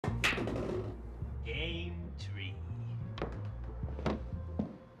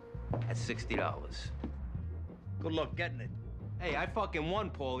at $60. Good luck getting it. Hey, I fucking won,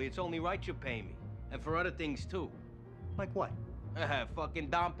 Paulie. It's only right you pay me. And for other things, too. Like what? Fucking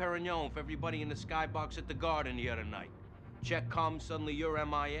Dom Perignon for everybody in the skybox at the Garden the other night. Check comes, suddenly you're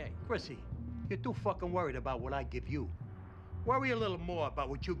MIA. Chrissy, you're too fucking worried about what I give you. Worry a little more about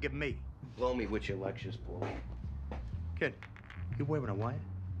what you give me. Blow me with your lectures, Paulie. Kid, you wearing a wire?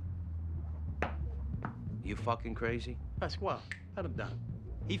 You fucking crazy? Pasquale, let him down.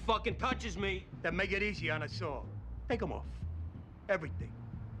 He fucking touches me! Then make it easy on us all. Take him off. Everything.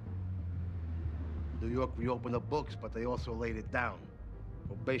 New York reopened the books, but they also laid it down.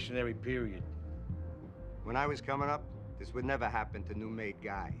 Probationary period. When I was coming up, this would never happen to new-made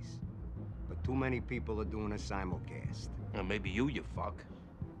guys. But too many people are doing a simulcast. Well, maybe you fuck.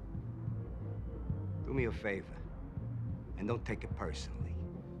 Do me a favor, and don't take it personally.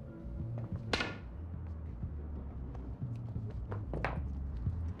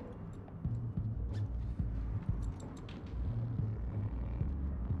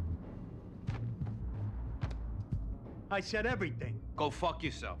 I said everything. Go fuck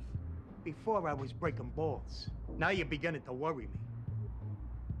yourself. Before I was breaking balls. Now you're beginning to worry me.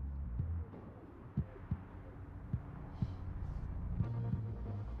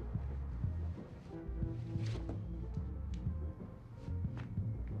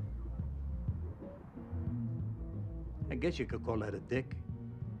 I guess you could call that a dick.